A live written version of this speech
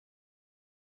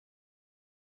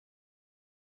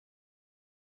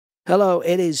Hello,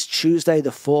 it is Tuesday,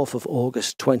 the 4th of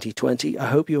August, 2020. I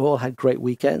hope you all had great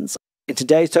weekends. In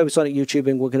today's Tobisonic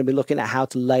Youtubing, we're going to be looking at how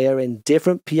to layer in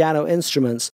different piano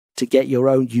instruments to get your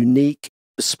own unique,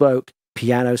 bespoke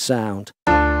piano sound.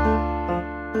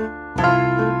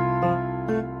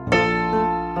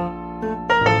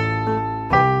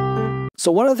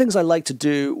 So one of the things I like to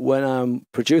do when I'm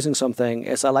producing something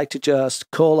is I like to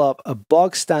just call up a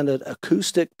bog standard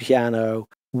acoustic piano,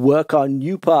 work on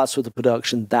new parts for the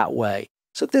production that way.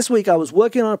 So this week I was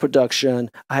working on a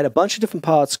production. I had a bunch of different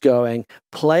parts going,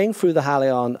 playing through the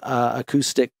Halion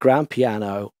Acoustic Grand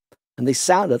Piano, and they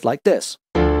sounded like this.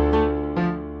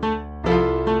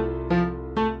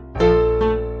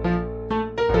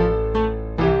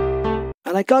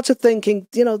 And I got to thinking,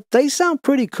 they sound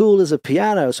pretty cool as a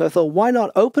piano. So I thought, why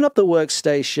not open up the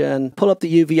Workstation, pull up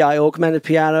the UVI Augmented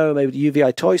piano, maybe the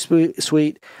UVI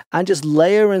Toysuite, and just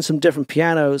layer in some different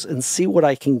pianos and see what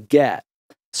I can get.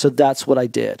 So that's what I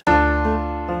did.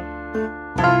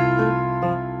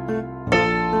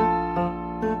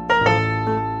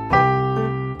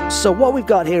 So what we've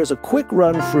got here is a quick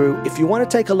run through. If you want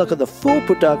to take a look at the full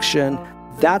production,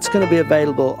 that's going to be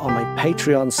available on my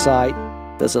Patreon site.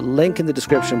 There's a link in the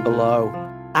description below.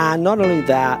 And not only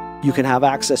that, you can have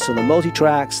access to the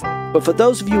multi-tracks. But for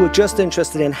those of you who are just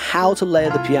interested in how to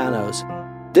layer the pianos,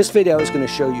 this video is going to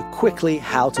show you quickly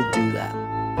how to do that.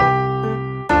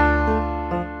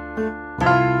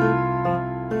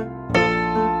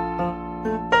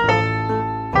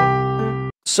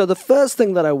 So the first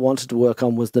thing that I wanted to work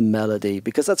on was the melody,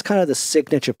 because that's kind of the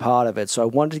signature part of it. So I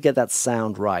wanted to get that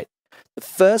sound right. The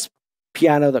first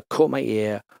piano that caught my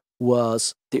ear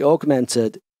was the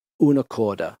Augmented Una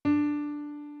Corda.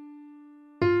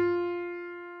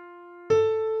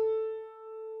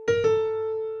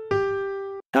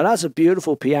 Now that's a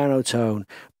beautiful piano tone,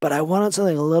 but I wanted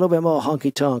something a little bit more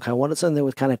honky-tonk. I wanted something that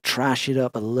would kind of trash it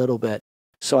up a little bit.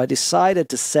 So I decided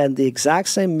to send the exact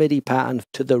same MIDI pattern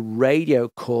to the radio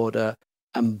corda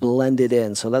and blend it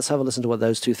in. So let's have a listen to what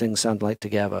those two things sound like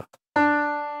together.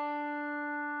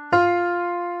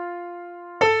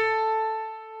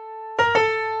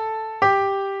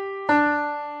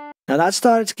 Now that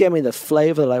started to give me the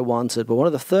flavor that I wanted, but one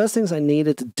of the first things I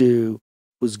needed to do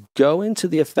was go into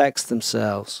the effects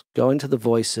themselves, go into the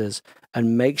voices,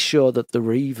 and make sure that the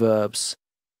reverbs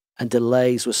and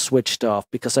delays were switched off,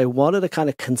 because I wanted a kind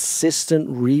of consistent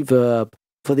reverb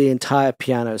for the entire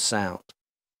piano sound.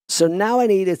 So now I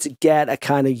needed to get a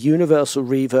kind of universal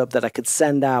reverb that I could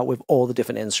send out with all the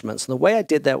different instruments. And the way I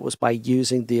did that was by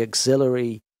using the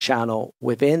auxiliary channel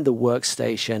within the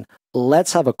Workstation.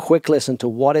 Let's have a quick listen to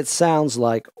what it sounds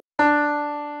like.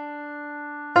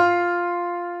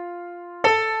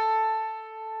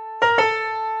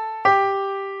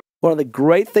 One of the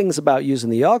great things about using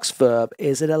the aux verb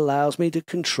is it allows me to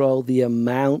control the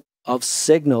amount of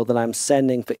signal that I'm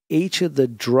sending for each of the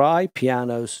dry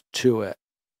pianos to it.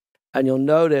 And you'll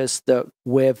notice that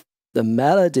with the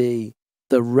melody,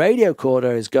 the radio corda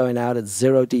is going out at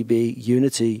 0 dB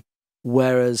unity,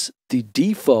 whereas the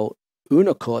default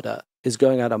Una Corda is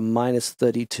going out at minus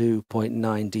 32.9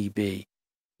 dB,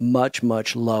 much,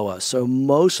 much lower. So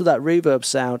most of that reverb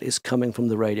sound is coming from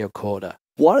the radio corda.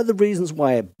 One of the reasons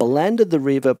why I blended the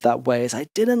reverb that way is I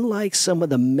didn't like some of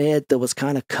the mid that was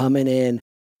kind of coming in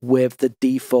with the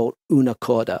default Una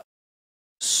Corda.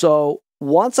 So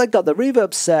once I got the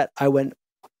reverb set, I went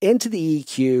into the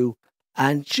EQ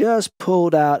and just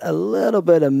pulled out a little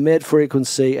bit of mid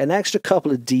frequency, an extra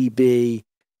couple of dB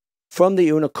from the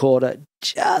Una Corda,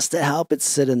 just to help it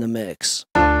sit in the mix.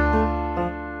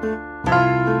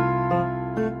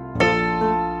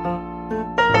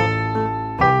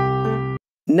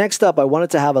 Next up, I wanted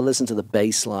to have a listen to the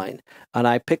bass line, and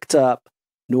I picked up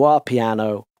Noir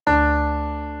Piano.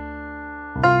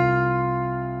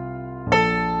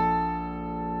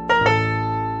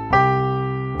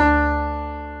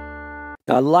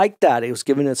 Now, I liked that. It was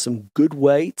giving it some good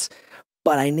weight,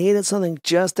 but I needed something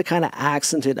just to kind of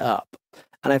accent it up.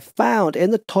 And I found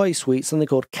in the Toysuite something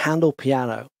called Candle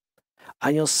Piano.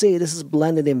 And you'll see this is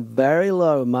blended in very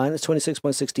low, minus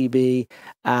 26.6 dB,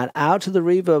 and out to the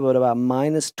reverb at about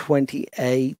minus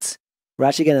 28. We're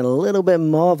actually getting a little bit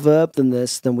more verb than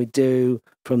this than we do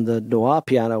from the Noir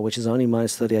Piano, which is only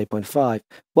minus 38.5.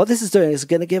 What this is doing is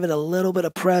going to give it a little bit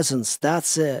of presence.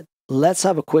 That's it. Let's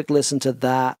have a quick listen to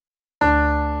that.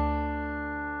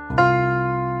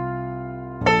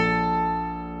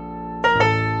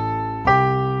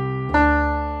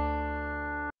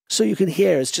 So you can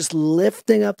hear it's just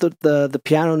lifting up the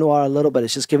piano noir a little bit.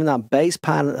 It's just giving that bass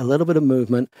pan a little bit of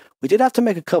movement. We did have to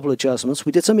make a couple adjustments.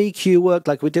 We did some EQ work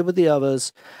like we did with the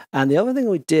others. And the other thing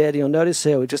we did, you'll notice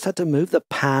here, we just had to move the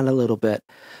pan a little bit.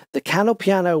 The Candle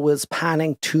piano was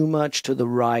panning too much to the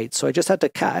right. So I just had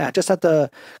to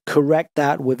correct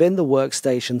that within the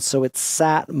workstation so it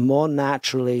sat more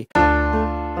naturally.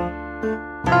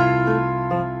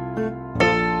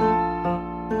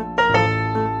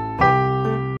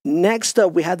 Next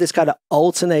up, we had this kind of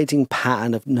alternating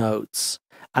pattern of notes.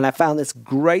 And I found this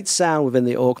great sound within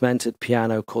the Augmented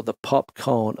piano called the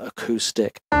Popcorn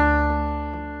Acoustic.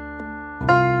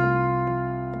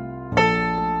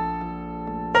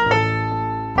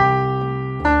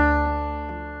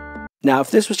 Now,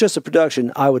 if this was just a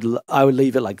production, I would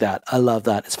leave it like that. I love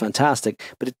that. It's fantastic.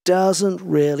 But it doesn't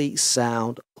really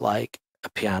sound like a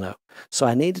piano. So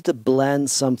I needed to blend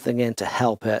something in to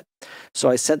help it. So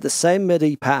I sent the same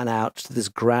MIDI pattern out to this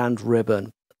grand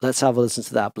ribbon. Let's have a listen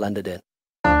to that blended in.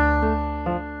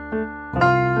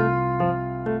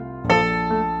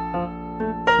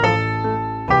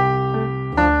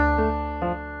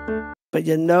 But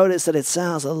you notice that it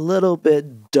sounds a little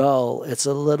bit dull. It's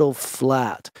a little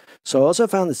flat. So I also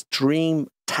found this Dream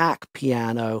Tack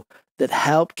piano that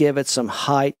helped give it some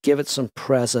height, give it some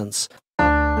presence.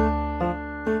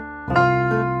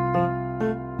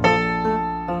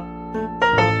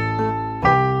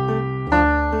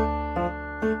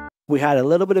 We had a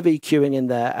little bit of EQing in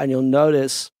there, and you'll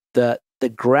notice that the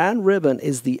Grand Ribbon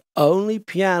is the only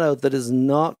piano that is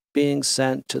not being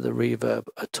sent to the reverb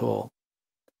at all.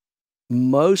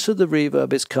 Most of the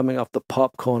reverb is coming off the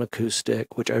Popcorn Acoustic,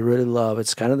 which I really love.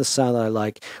 It's kind of the sound that I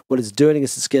like. What it's doing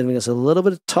is it's giving us a little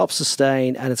bit of top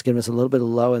sustain, and it's giving us a little bit of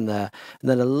low in there, and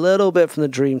then a little bit from the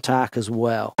Dream Tack as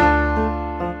well.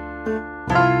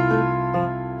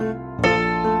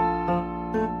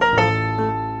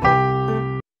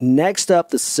 Next up,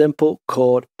 the simple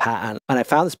chord pattern. And I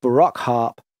found this Baroque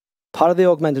harp, part of the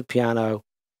Augmented piano,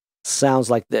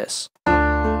 sounds like this.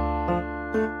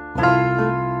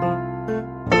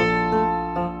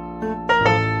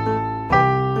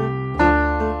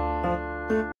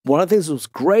 One of the things that was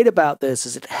great about this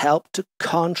is it helped to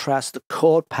contrast the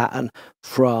chord pattern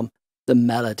from the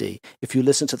melody. If you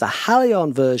listen to the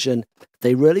Halion version,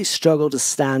 they really struggle to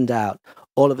stand out.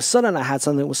 All of a sudden, I had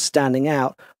something that was standing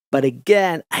out. But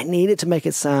again, I needed to make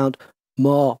it sound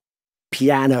more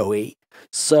piano-y.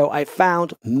 So I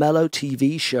found Mellow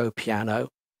TV Show piano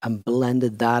and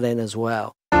blended that in as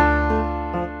well.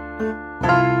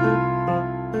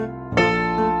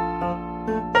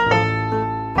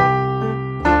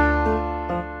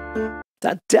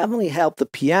 That definitely helped the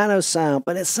piano sound,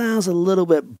 but it sounds a little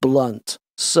bit blunt.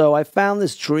 So I found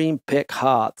this Dream Pick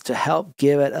harp to help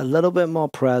give it a little bit more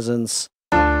presence.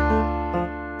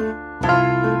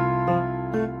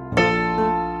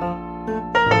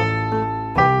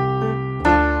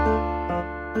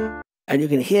 And you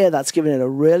can hear that's giving it a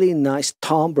really nice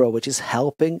timbre, which is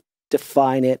helping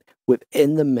define it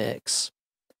within the mix.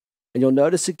 And you'll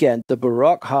notice again, the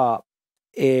Baroque harp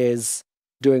is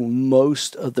doing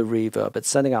most of the reverb. It's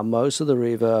sending out most of the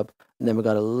reverb, and then we've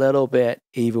got a little bit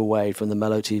either way from the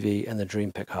Mellow TV and the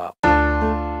Dream Pick harp.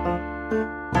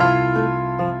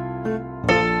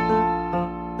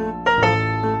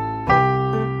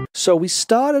 So we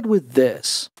started with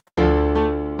this.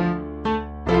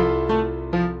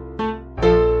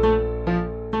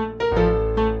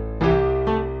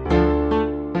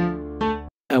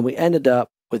 And we ended up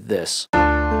with this.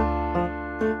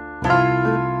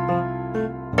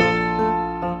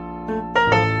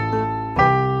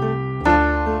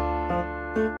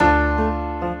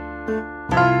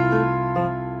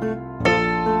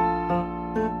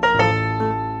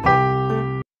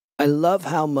 I love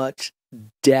how much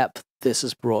depth this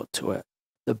has brought to it.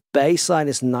 The bass line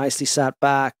is nicely sat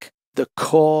back. The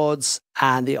chords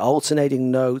and the alternating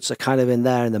notes are kind of in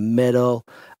there in the middle.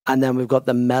 And then we've got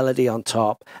the melody on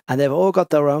top. And they've all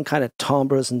got their own kind of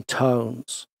timbres and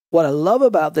tones. What I love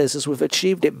about this is we've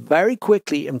achieved it very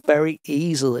quickly and very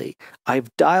easily. I've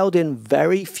dialed in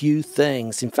very few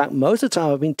things. In fact, most of the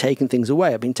time I've been taking things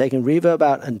away. I've been taking reverb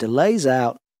out and delays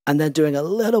out, and then doing a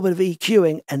little bit of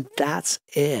EQing, and that's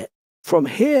it. From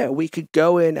here, we could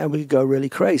go in and we could go really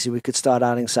crazy. We could start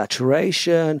adding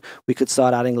saturation. We could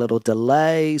start adding little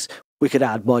delays. We could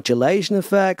add modulation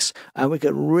effects, and we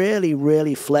could really,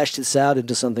 really flesh this out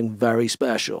into something very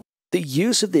special. The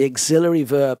use of the auxiliary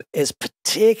verb is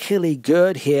particularly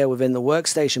good here within the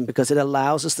Workstation because it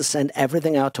allows us to send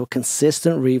everything out to a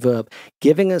consistent reverb,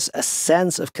 giving us a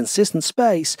sense of consistent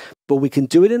space, but we can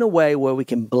do it in a way where we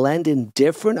can blend in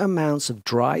different amounts of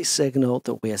dry signal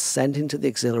that we are sending to the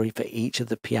auxiliary for each of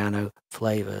the piano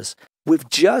flavors. With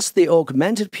just the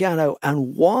augmented piano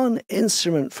and one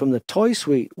instrument from the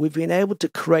Toysuite, we've been able to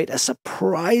create a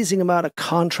surprising amount of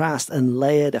contrast and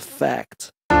layered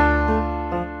effect.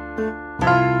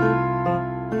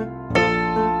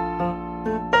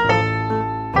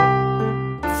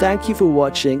 Thank you for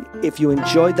watching. If you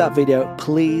enjoyed that video,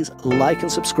 please like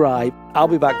and subscribe. I'll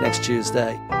be back next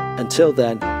Tuesday. Until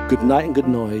then, good night and good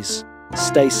noise.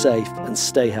 Stay safe and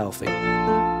stay healthy.